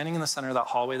imagine you're standing in the center of that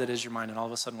hallway that is your mind and all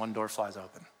of a sudden one door flies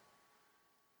open.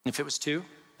 And if it was 2,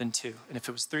 then 2. And if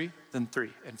it was 3, then 3.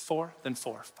 And 4, then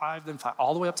 4. 5, then 5.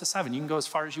 All the way up to 7. You can go as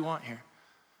far as you want here,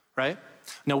 right?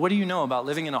 Now, what do you know about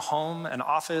living in a home, an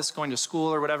office, going to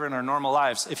school or whatever in our normal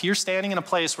lives? If you're standing in a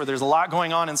place where there's a lot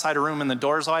going on inside a room and the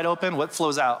door's wide open, what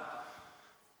flows out?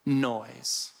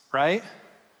 Noise, right?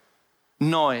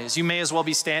 Noise. You may as well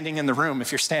be standing in the room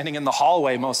if you're standing in the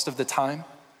hallway most of the time.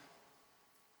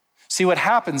 See, what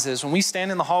happens is when we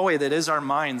stand in the hallway that is our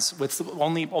minds with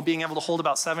only being able to hold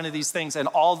about 7 of these things and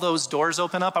all those doors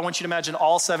open up, I want you to imagine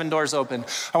all 7 doors open.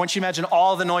 I want you to imagine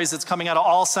all the noise that's coming out of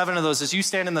all 7 of those as you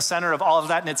stand in the center of all of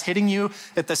that and it's hitting you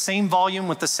at the same volume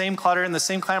with the same clutter and the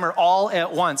same clamor all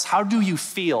at once. How do you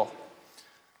feel?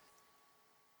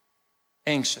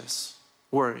 Anxious,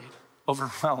 worried,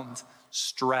 overwhelmed,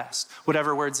 stressed,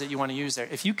 whatever words that you want to use there.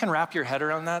 If you can wrap your head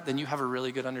around that, then you have a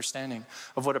really good understanding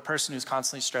of what a person who's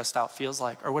constantly stressed out feels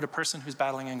like or what a person who's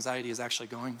battling anxiety is actually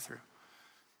going through.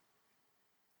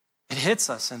 It hits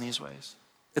us in these ways.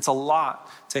 It's a lot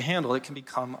to handle. It can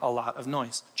become a lot of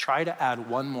noise. Try to add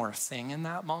one more thing in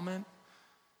that moment,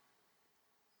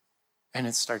 and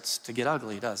it starts to get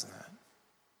ugly, doesn't it?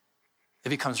 It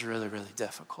becomes really, really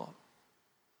difficult.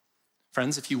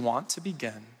 Friends, if you want to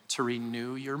begin to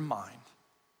renew your mind,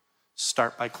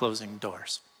 start by closing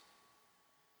doors.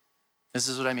 This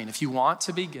is what I mean. If you want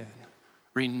to begin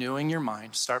renewing your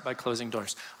mind, start by closing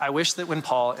doors. I wish that when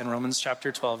Paul in Romans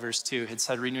chapter 12, verse 2 had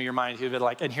said, renew your mind, he would be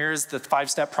like, and here's the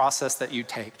 5-step process that you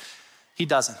take. He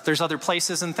doesn't. There's other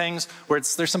places and things where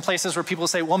there's some places where people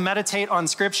say, well, meditate on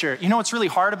scripture. You know what's really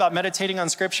hard about meditating on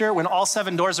scripture? When all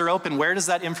 7 doors are open, where does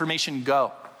that information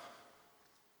go?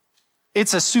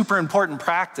 It's a super important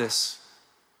practice,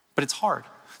 but it's hard.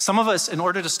 Some of us, in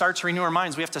order to start to renew our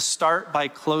minds, we have to start by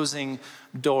closing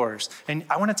doors. And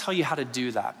I want to tell you how to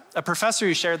do that. A professor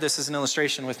who shared this as an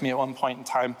illustration with me at one point in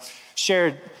time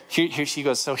shared, here she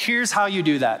goes, so here's how you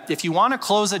do that. If you want to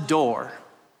close a door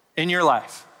in your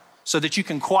life so that you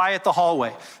can quiet the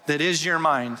hallway that is your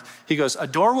mind, he goes, a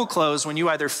door will close when you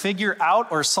either figure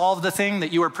out or solve the thing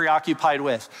that you are preoccupied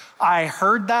with. I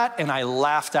heard that and I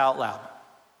laughed out loud.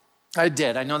 I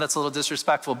did. I know that's a little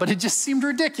disrespectful, but it just seemed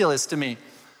ridiculous to me.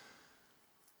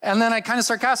 And then I kind of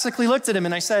sarcastically looked at him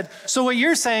and I said, so what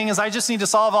you're saying is I just need to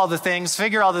solve all the things,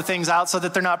 figure all the things out so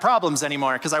that they're not problems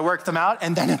anymore because I work them out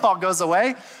and then it all goes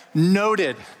away?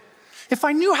 Noted. If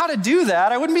I knew how to do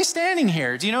that, I wouldn't be standing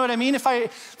here. Do you know what I mean?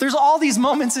 There's all these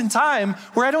moments in time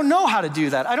where I don't know how to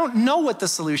do that. I don't know what the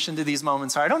solution to these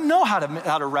moments are. I don't know how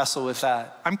to wrestle with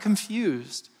that. I'm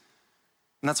confused.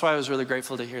 And that's why I was really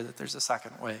grateful to hear that there's a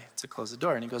second way to close the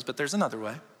door. And he goes, but there's another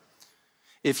way.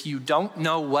 If you don't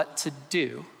know what to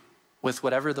do with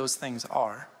whatever those things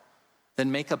are,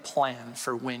 then make a plan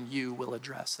for when you will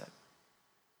address it.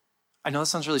 I know this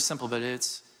sounds really simple, but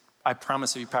I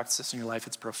promise if you practice this in your life,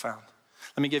 it's profound.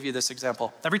 Let me give you this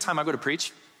example. Every time I go to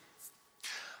preach,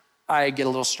 I get a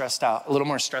little stressed out, a little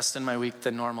more stressed in my week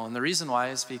than normal. And the reason why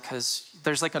is because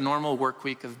there's like a normal work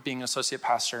week of being an associate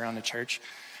pastor around a church.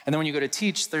 And then when you go to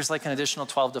teach, there's like an additional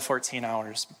 12 to 14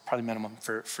 hours, probably minimum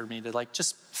for me to like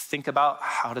just think about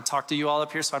how to talk to you all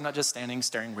up here so I'm not just standing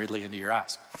staring weirdly into your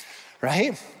eyes,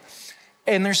 right?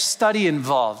 And there's study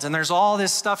involved and there's all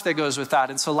this stuff that goes with that.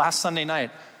 And so last Sunday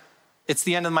night, it's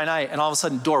the end of my night and all of a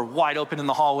sudden door wide open in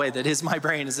the hallway that is my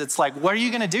brain it's like, what are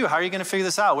you gonna do? How are you gonna figure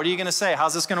this out? What are you gonna say?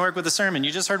 How's this gonna work with the sermon?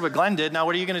 You just heard what Glenn did. Now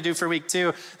what are you gonna do for week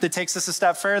 2 that takes us a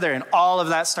step further? And all of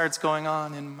that starts going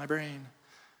on in my brain.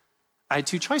 I had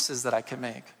 2 choices that I could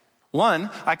make. One,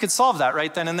 I could solve that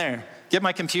right then and there. Get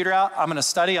my computer out, I'm gonna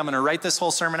study, I'm gonna write this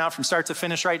whole sermon out from start to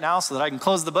finish right now so that I can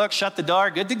close the book, shut the door,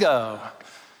 good to go.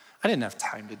 I didn't have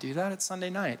time to do that. It's Sunday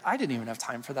night. I didn't even have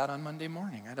time for that on Monday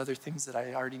morning. I had other things that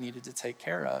I already needed to take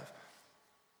care of.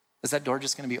 Is that door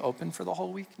just gonna be open for the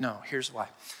whole week? No, here's why.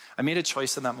 I made a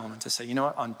choice in that moment to say, you know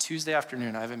what, on Tuesday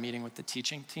afternoon, I have a meeting with the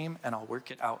teaching team and I'll work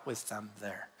it out with them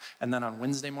there. And then on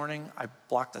Wednesday morning, I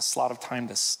blocked a slot of time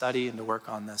to study and to work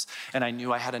on this. And I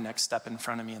knew I had a next step in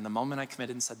front of me. And the moment I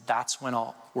committed and said, that's when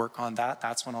I'll work on that,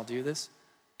 that's when I'll do this,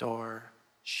 door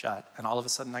shut. And all of a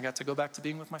sudden I got to go back to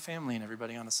being with my family and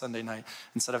everybody on a Sunday night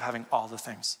instead of having all the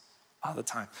things all the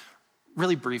time.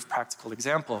 Really brief, practical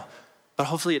example, but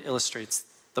hopefully it illustrates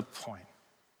the point.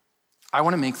 I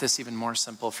want to make this even more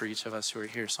simple for each of us who are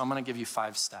here. So I'm going to give you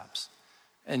 5 steps.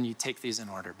 And you take these in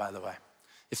order, by the way.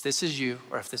 If this is you,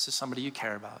 or if this is somebody you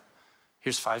care about,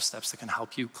 here's 5 steps that can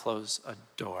help you close a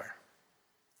door,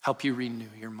 help you renew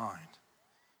your mind.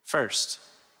 First,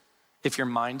 if your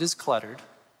mind is cluttered,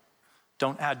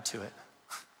 don't add to it.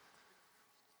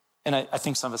 And I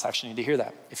think some of us actually need to hear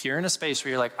that. If you're in a space where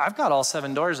you're like, I've got all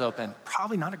 7 doors open,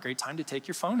 probably not a great time to take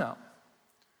your phone out.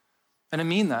 And I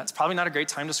mean that. It's probably not a great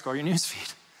time to scroll your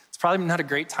newsfeed. It's probably not a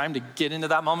great time to get into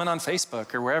that moment on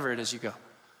Facebook or wherever it is you go,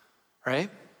 right?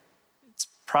 It's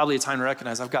probably a time to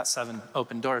recognize I've got 7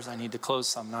 open doors. I need to close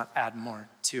some, not add more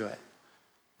to it.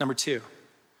 Number 2,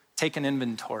 take an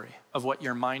inventory of what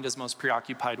your mind is most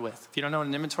preoccupied with. If you don't know what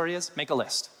an inventory is, make a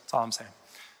list. That's all I'm saying.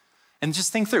 And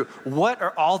just think through, what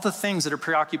are all the things that are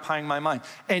preoccupying my mind?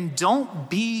 And don't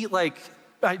be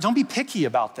picky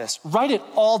about this. Write it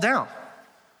all down.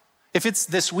 If it's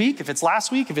this week, if it's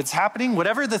last week, if it's happening,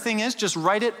 whatever the thing is, just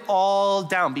write it all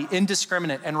down. Be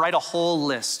indiscriminate and write a whole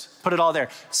list. Put it all there.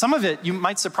 Some of it, you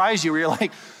might surprise you where you're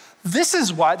like,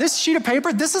 this sheet of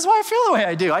paper, this is why I feel the way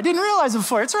I do. I didn't realize it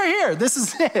before. It's right here. This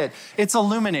is it. It's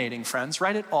illuminating, friends.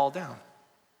 Write it all down.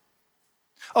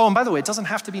 Oh, and by the way, it doesn't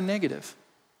have to be negative.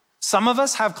 Some of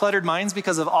us have cluttered minds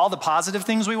because of all the positive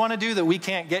things we want to do that we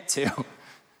can't get to.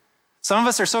 Some of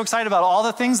us are so excited about all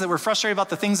the things that we're frustrated about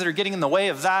the things that are getting in the way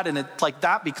of that, and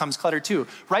that becomes clutter too.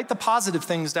 Write the positive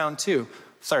things down too.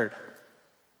 Third,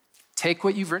 take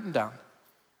what you've written down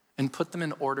and put them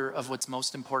in order of what's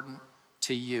most important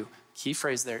to you. Key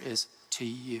phrase there is to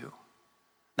you.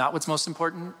 Not what's most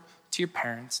important to your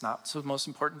parents, not what's most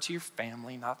important to your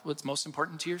family, not what's most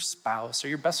important to your spouse or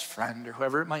your best friend or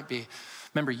whoever it might be.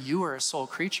 Remember, you are a soul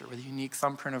creature with a unique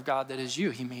thumbprint of God that is you.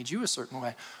 He made you a certain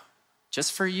way.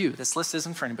 Just for you. This list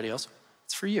isn't for anybody else.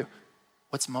 It's for you.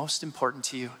 What's most important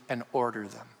to you, and order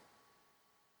them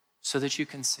so that you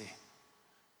can see.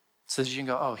 So that you can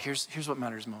go, oh, here's what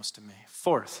matters most to me.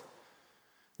 Fourth,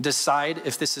 decide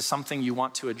if this is something you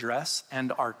want to address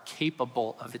and are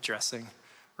capable of addressing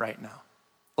right now.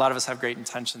 A lot of us have great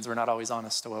intentions. We're not always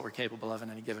honest to what we're capable of in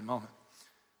any given moment.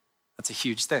 That's a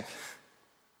huge thing.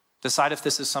 Decide if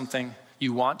this is something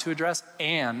you want to address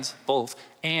and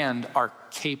are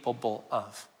capable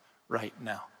of right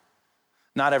now.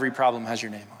 Not every problem has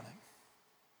your name on it.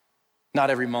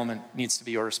 Not every moment needs to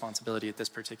be your responsibility at this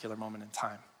particular moment in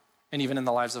time. And even in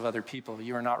the lives of other people,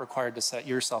 you are not required to set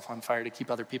yourself on fire to keep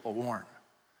other people warm,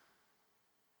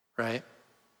 right?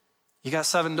 You got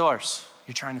 7 doors.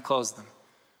 You're trying to close them.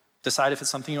 Decide if it's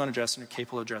something you want to address and are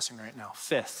capable of addressing right now.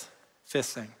 Fifth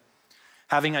thing.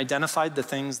 Having identified the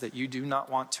things that you do not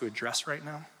want to address right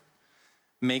now,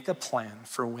 make a plan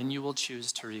for when you will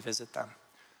choose to revisit them.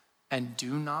 And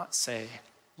do not say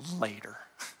later.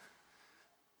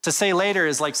 To say later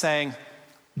is like saying,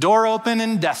 door open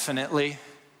indefinitely.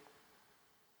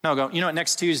 No, go, you know what,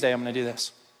 next Tuesday I'm gonna do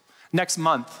this. Next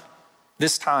month,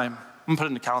 this time, I'm gonna put it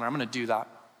in the calendar, I'm gonna do that.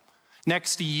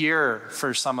 Next year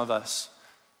for some of us,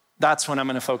 that's when I'm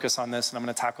gonna focus on this and I'm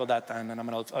gonna tackle that then and I'm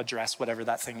gonna address whatever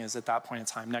that thing is at that point in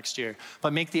time next year.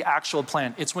 But make the actual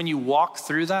plan. It's when you walk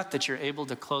through that you're able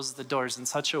to close the doors in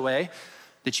such a way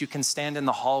that you can stand in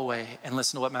the hallway and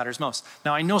listen to what matters most.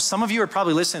 Now, I know some of you are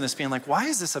probably listening to this being like, why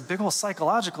is this a big old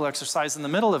psychological exercise in the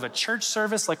middle of a church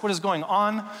service? Like, what is going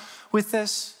on with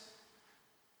this?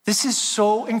 This is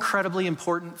so incredibly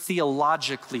important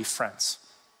theologically, friends.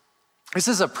 This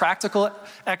is a practical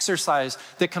exercise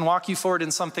that can walk you forward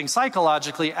in something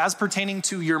psychologically as pertaining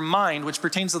to your mind, which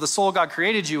pertains to the soul God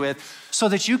created you with, so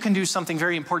that you can do something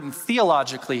very important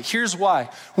theologically. Here's why.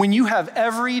 When you have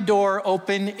every door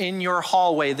open in your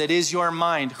hallway that is your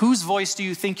mind, whose voice do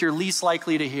you think you're least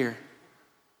likely to hear?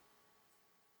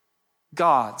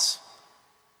 God's.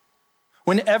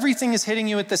 When everything is hitting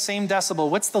you at the same decibel,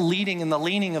 what's the leading and the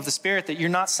leaning of the Spirit that you're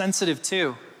not sensitive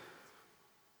to?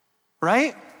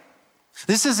 Right?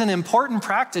 This is an important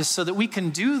practice so that we can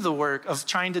do the work of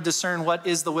trying to discern what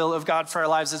is the will of God for our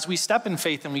lives as we step in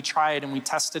faith and we try it and we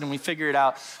test it and we figure it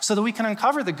out so that we can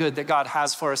uncover the good that God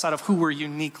has for us out of who we're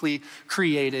uniquely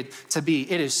created to be.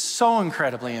 It is so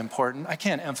incredibly important. I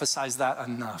can't emphasize that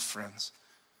enough, friends.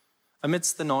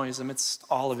 Amidst the noise, amidst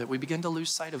all of it, we begin to lose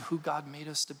sight of who God made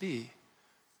us to be.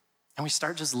 And we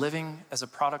start just living as a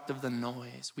product of the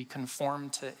noise. We conform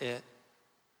to it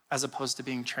as opposed to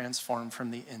being transformed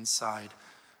from the inside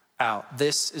out.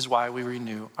 This is why we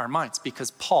renew our minds,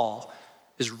 because Paul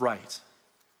is right.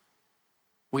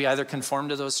 We either conform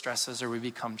to those stresses or we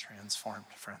become transformed,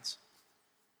 friends.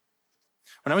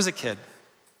 When I was a kid,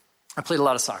 I played a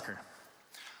lot of soccer.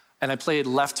 And I played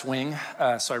left wing,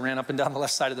 so I ran up and down the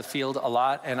left side of the field a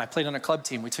lot, and I played on a club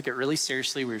team. We took it really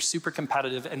seriously. We were super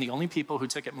competitive, and the only people who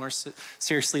took it more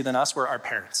seriously than us were our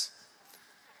parents,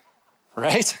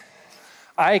 right?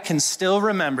 I can still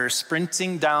remember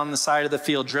sprinting down the side of the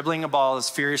field, dribbling a ball as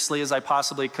furiously as I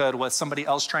possibly could with somebody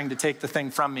else trying to take the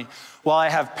thing from me while I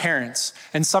have parents.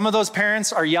 And some of those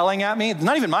parents are yelling at me,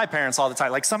 not even my parents all the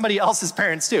time, like somebody else's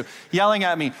parents too, yelling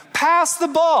at me, pass the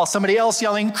ball. Somebody else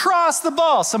yelling, cross the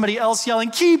ball. Somebody else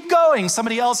yelling, keep going.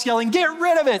 Somebody else yelling, get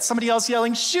rid of it. Somebody else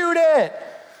yelling, shoot it.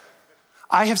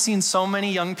 I have seen so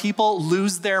many young people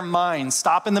lose their minds,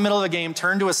 stop in the middle of a game,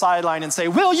 turn to a sideline and say,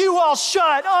 will you all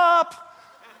shut up?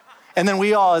 And then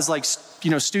we all as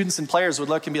students and players would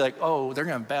look and be like, oh, they're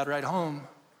gonna have a bad ride home.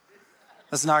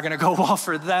 That's not gonna go well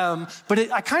for them. But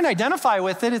I kind of identify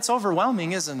with it. It's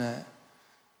overwhelming, isn't it?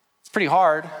 It's pretty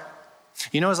hard.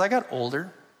 As I got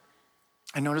older,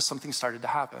 I noticed something started to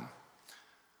happen.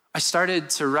 I started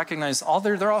to recognize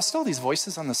there are still these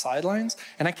voices on the sidelines,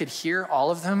 and I could hear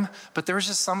all of them, but there was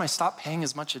just some I stopped paying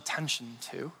as much attention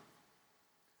to.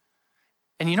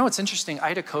 And what's interesting? I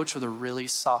had a coach with a really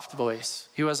soft voice.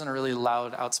 He wasn't a really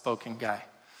loud, outspoken guy.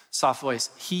 Soft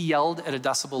voice. He yelled at a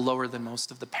decibel lower than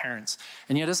most of the parents.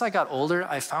 And yet as I got older,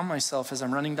 I found myself, as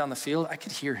I'm running down the field, I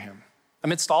could hear him.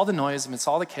 Amidst all the noise, amidst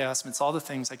all the chaos, amidst all the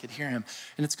things, I could hear him.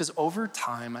 And it's because over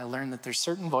time, I learned that there's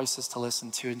certain voices to listen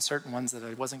to and certain ones that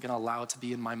I wasn't going to allow to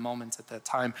be in my moment at that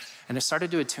time. And I started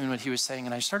to attune what he was saying,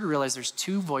 and I started to realize there's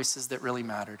two voices that really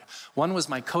mattered. One was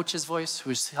my coach's voice,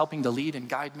 who was helping to lead and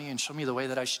guide me and show me the way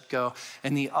that I should go.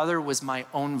 And the other was my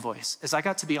own voice. As I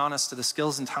got to be honest to the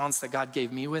skills and talents that God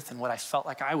gave me with and what I felt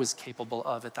like I was capable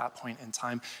of at that point in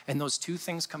time. And those two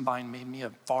things combined made me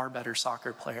a far better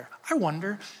soccer player. I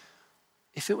wonder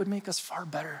if it would make us far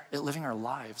better at living our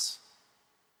lives.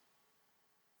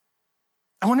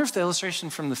 I wonder if the illustration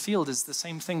from the field is the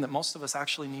same thing that most of us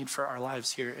actually need for our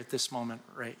lives here at this moment,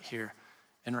 right here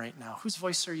and right now. Whose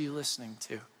voice are you listening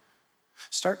to?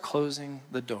 Start closing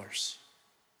the doors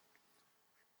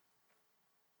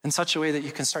in such a way that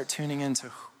you can start tuning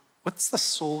into what's the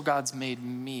soul God's made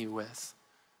me with?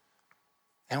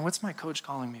 And what's my coach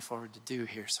calling me forward to do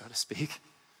here, so to speak?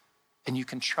 And you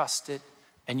can trust it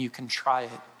and you can try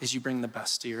it as you bring the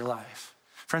best to your life.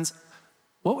 Friends,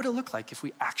 what would it look like if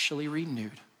we actually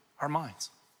renewed our minds?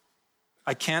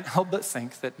 I can't help but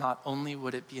think that not only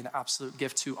would it be an absolute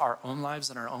gift to our own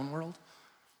lives and our own world,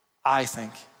 I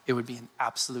think it would be an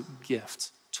absolute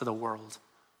gift to the world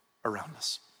around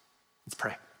us. Let's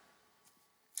pray.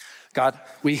 God,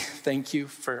 we thank you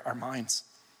for our minds.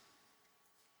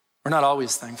 We're not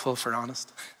always thankful, if we're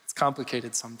honest. It's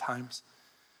complicated sometimes.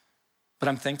 But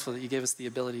I'm thankful that you gave us the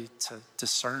ability to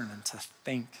discern and to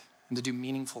think and to do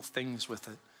meaningful things with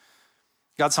it.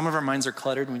 God, some of our minds are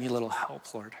cluttered and we need a little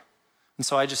help, Lord. And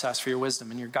so I just ask for your wisdom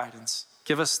and your guidance.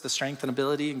 Give us the strength and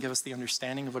ability and give us the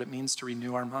understanding of what it means to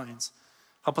renew our minds.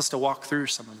 Help us to walk through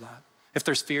some of that. If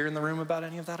there's fear in the room about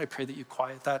any of that, I pray that you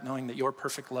quiet that, knowing that your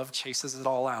perfect love chases it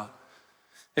all out.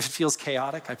 If it feels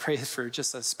chaotic, I pray for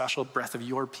just a special breath of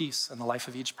your peace in the life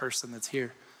of each person that's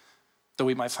here. That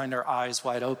we might find our eyes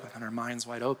wide open and our minds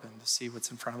wide open to see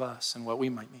what's in front of us and what we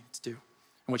might need to do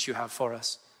and what you have for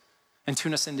us. And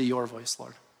tune us into your voice,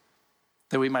 Lord,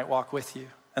 that we might walk with you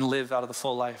and live out of the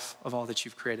full life of all that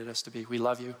you've created us to be. We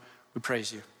love you. We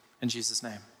praise you. In Jesus'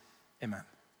 name, amen.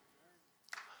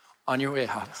 On your way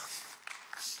out.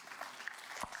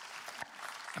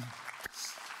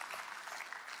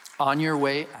 On your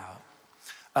way out.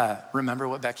 Remember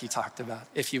what Becky talked about.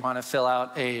 If you want to fill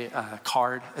out a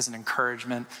card as an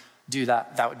encouragement, do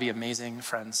that. That would be amazing,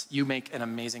 friends. You make an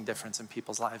amazing difference in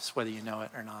people's lives, whether you know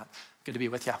it or not. Good to be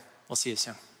with you. We'll see you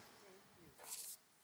soon.